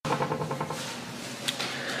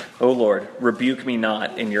O Lord, rebuke me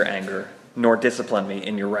not in your anger, nor discipline me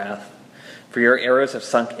in your wrath. For your arrows have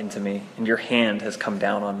sunk into me, and your hand has come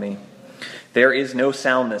down on me. There is no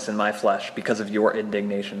soundness in my flesh because of your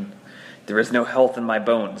indignation. There is no health in my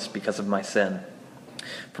bones because of my sin.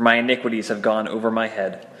 For my iniquities have gone over my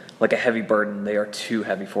head. Like a heavy burden, they are too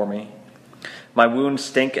heavy for me. My wounds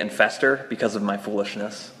stink and fester because of my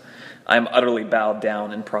foolishness. I am utterly bowed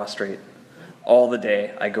down and prostrate. All the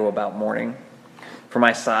day I go about mourning. For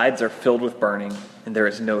my sides are filled with burning, and there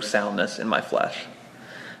is no soundness in my flesh.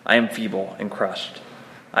 I am feeble and crushed.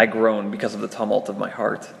 I groan because of the tumult of my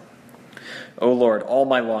heart. O Lord, all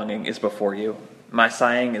my longing is before you. My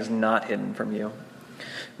sighing is not hidden from you.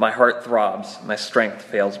 My heart throbs, my strength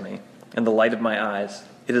fails me, and the light of my eyes,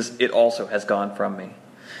 it also has gone from me.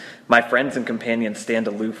 My friends and companions stand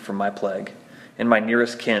aloof from my plague, and my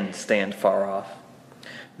nearest kin stand far off.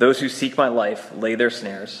 Those who seek my life lay their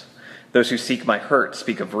snares. Those who seek my hurt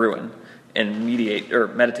speak of ruin, and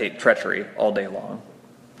meditate treachery all day long.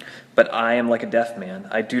 But I am like a deaf man,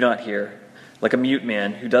 I do not hear, like a mute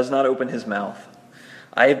man who does not open his mouth.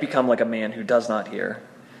 I have become like a man who does not hear,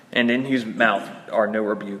 and in whose mouth are no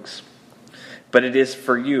rebukes. But it is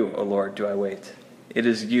for you, O Lord, do I wait. It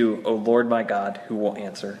is you, O Lord my God, who will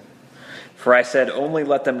answer. For I said, only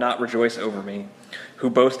let them not rejoice over me, who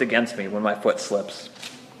boast against me when my foot slips.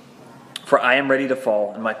 For I am ready to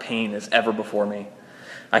fall, and my pain is ever before me.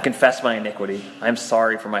 I confess my iniquity. I am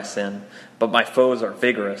sorry for my sin. But my foes are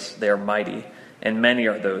vigorous, they are mighty, and many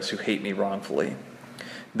are those who hate me wrongfully.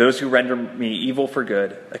 Those who render me evil for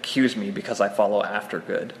good accuse me because I follow after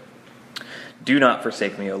good. Do not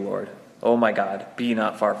forsake me, O Lord. O my God, be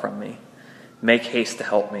not far from me. Make haste to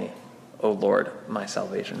help me, O Lord, my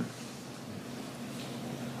salvation.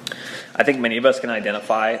 I think many of us can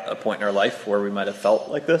identify a point in our life where we might have felt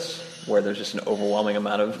like this, where there's just an overwhelming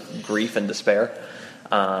amount of grief and despair.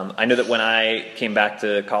 I know that when I came back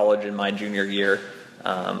to college in my junior year,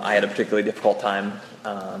 I had a particularly difficult time.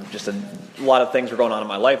 Just a lot of things were going on in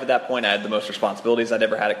my life at that point. I had the most responsibilities I'd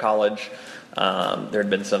ever had at college. There had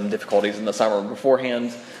been some difficulties in the summer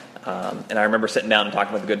beforehand. And I remember sitting down and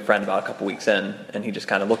talking with a good friend about a couple weeks in, and he just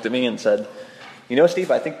kind of looked at me and said, "You know,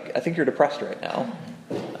 Steve, I think you're depressed right now."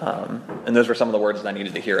 And those were some of the words that I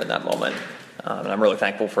needed to hear in that moment. And I'm really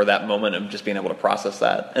thankful for that moment of just being able to process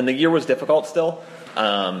that. And the year was difficult still,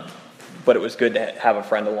 but it was good to have a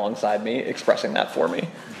friend alongside me expressing that for me.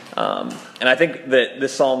 And I think that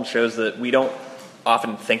this psalm shows that we don't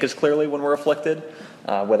often think as clearly when we're afflicted,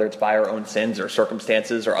 whether it's by our own sins or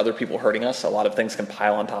circumstances or other people hurting us. A lot of things can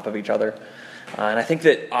pile on top of each other. And I think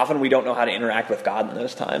that often we don't know how to interact with God in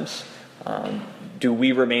those times. Do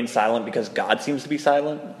we remain silent because God seems to be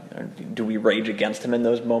silent? Or do we rage against him in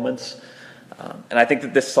those moments? And I think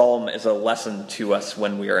that this psalm is a lesson to us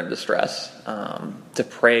when we are in distress, to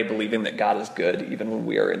pray believing that God is good even when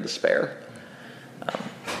we are in despair.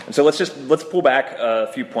 And so let's pull back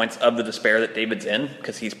a few points of the despair that David's in,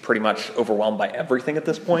 because he's pretty much overwhelmed by everything at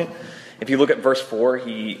this point. If you look at verse 4,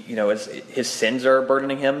 his sins are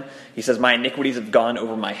burdening him. He says, "My iniquities have gone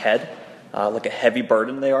over my head, like a heavy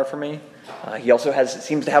burden they are for me." He also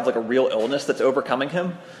seems to have like a real illness that's overcoming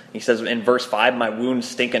him. He says in verse 5, "My wounds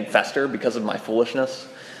stink and fester because of my foolishness."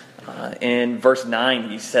 In verse 9,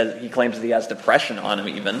 he claims that he has depression on him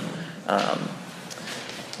even.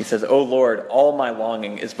 He says, "O Lord, all my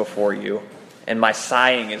longing is before you, and my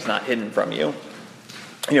sighing is not hidden from you."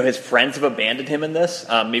 You know, his friends have abandoned him in this,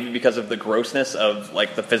 maybe because of the grossness of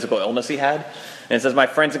like the physical illness he had. And it says, "My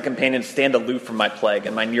friends and companions stand aloof from my plague,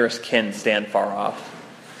 and my nearest kin stand far off."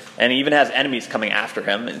 And he even has enemies coming after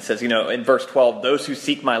him. And it says, in verse 12, "Those who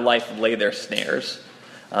seek my life lay their snares,"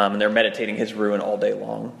 and they're meditating his ruin all day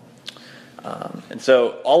long. And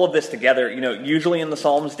so all of this together, usually in the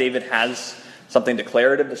Psalms, David has something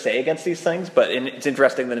declarative to say against these things. But it's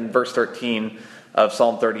interesting that in verse 13 of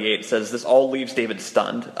Psalm 38, it says, "This all leaves David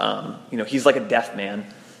stunned." He's like a deaf man.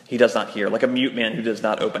 He does not hear, like a mute man who does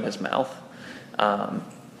not open his mouth.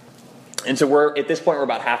 And so at this point, we're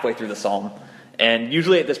about halfway through the Psalm. And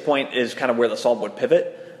usually at this point is kind of where the Psalm would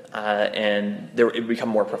pivot. And it would become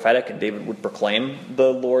more prophetic, and David would proclaim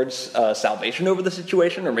the Lord's salvation over the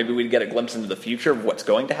situation, or maybe we'd get a glimpse into the future of what's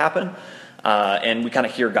going to happen. And we kind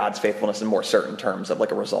of hear God's faithfulness in more certain terms of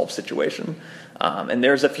like a resolved situation. And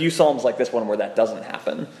there's a few Psalms like this one where that doesn't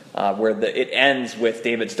happen, where it ends with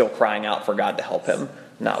David still crying out for God to help him,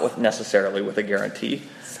 not necessarily with a guarantee.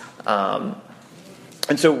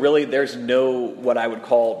 And so really there's no what I would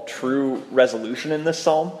call true resolution in this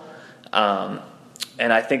psalm.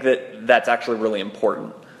 And I think that that's actually really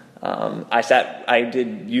important. I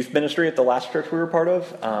did youth ministry at the last church we were part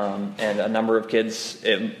of, and a number of kids,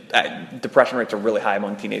 depression rates are really high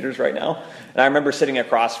among teenagers right now. And I remember sitting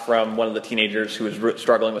across from one of the teenagers who was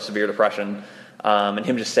struggling with severe depression, and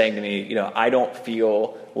him just saying to me, I don't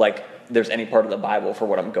feel like there's any part of the Bible for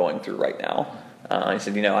what I'm going through right now. He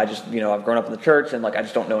said, I've grown up in the church, and I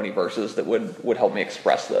just don't know any verses that would help me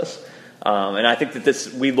express this. And I think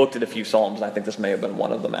that we looked at a few Psalms, and I think this may have been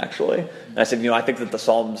one of them, actually. And I said, I think that the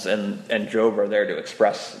Psalms and Job are there to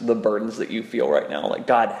express the burdens that you feel right now.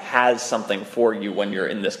 God has something for you when you're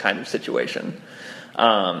in this kind of situation.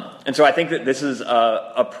 And so I think that this is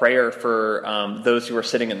a prayer for those who are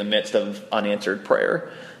sitting in the midst of unanswered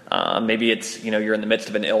prayer. Maybe it's, you're in the midst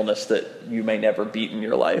of an illness that you may never beat in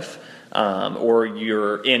your life, or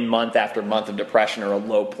you're in month after month of depression or a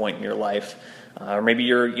low point in your life. Or maybe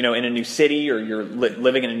you're, in a new city, or you're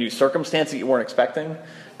living in a new circumstance that you weren't expecting.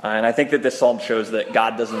 And I think that this psalm shows that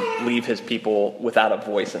God doesn't leave his people without a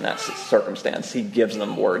voice in that circumstance. He gives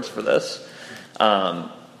them words for this. And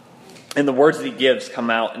the words that he gives come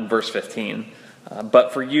out in verse 15.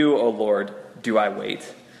 But for you, O Lord, do I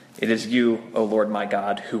wait. It is you, O Lord my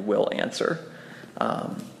God, who will answer.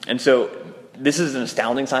 And so this is an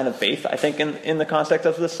astounding sign of faith, I think, in the context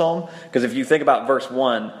of this psalm. Because if you think about verse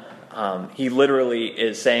 1, he literally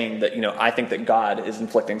is saying that, I think that God is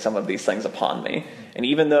inflicting some of these things upon me. And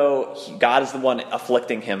even though God is the one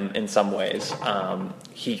afflicting him in some ways,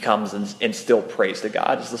 he comes and still prays to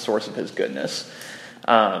God as the source of his goodness.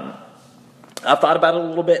 I've thought about it a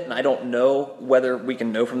little bit, and I don't know whether we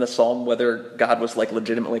can know from this psalm whether God was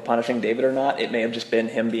legitimately punishing David or not. It may have just been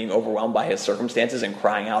him being overwhelmed by his circumstances and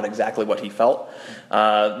crying out exactly what he felt.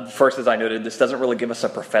 First, as I noted, this doesn't really give us a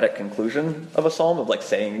prophetic conclusion of a psalm of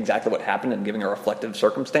saying exactly what happened and giving a reflective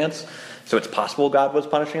circumstance. So it's possible God was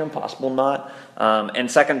punishing him, possible not.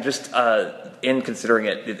 And second, just in considering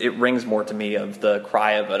it rings more to me of the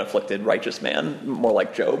cry of an afflicted righteous man, more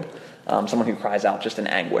like Job. Someone who cries out just in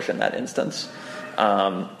anguish in that instance.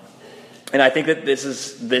 And I think that this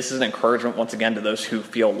is an encouragement once again to those who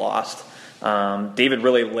feel lost. David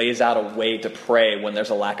really lays out a way to pray when there's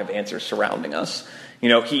a lack of answers surrounding us.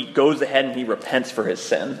 He goes ahead and he repents for his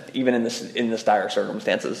sin, even in this dire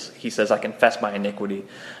circumstances. He says, I confess my iniquity.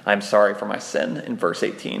 I'm sorry for my sin, in verse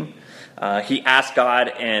 18. He asks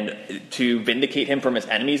God to vindicate him from his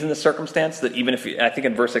enemies in this circumstance, that even if, I think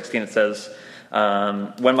in verse 16 it says,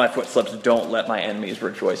 when my foot slips, don't let my enemies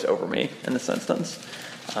rejoice over me, in this instance.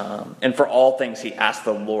 And for all things, he asked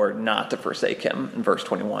the Lord not to forsake him, in verse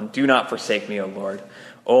 21. Do not forsake me, O Lord.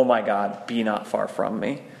 O my God, be not far from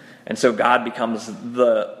me. And so God becomes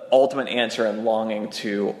the ultimate answer and longing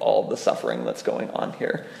to all the suffering that's going on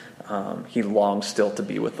here. He longs still to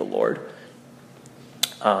be with the Lord.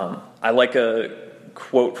 I like a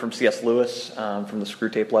quote from C.S. Lewis from the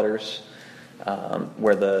Screwtape Letters,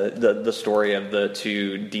 where the story of the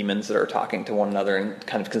two demons that are talking to one another and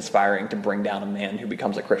kind of conspiring to bring down a man who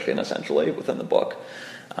becomes a Christian, essentially, within the book.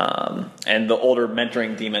 And the older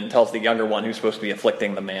mentoring demon tells the younger one who's supposed to be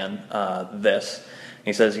afflicting the man this.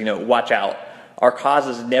 He says, watch out. Our cause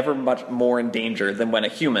is never much more in danger than when a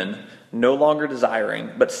human, no longer desiring,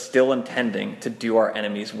 but still intending to do our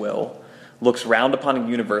enemy's will, looks round upon a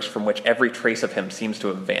universe from which every trace of him seems to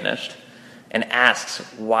have vanished, and asks,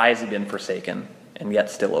 why has he been forsaken, and yet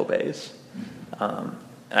still obeys. And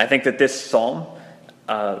I think that this psalm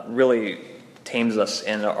really tames us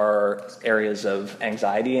in our areas of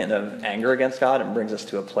anxiety and of anger against God and brings us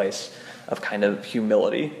to a place of kind of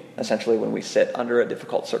humility, essentially, when we sit under a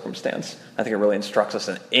difficult circumstance. I think it really instructs us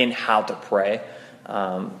in how to pray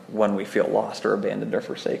when we feel lost or abandoned or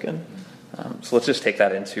forsaken. So let's just take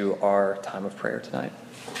that into our time of prayer tonight.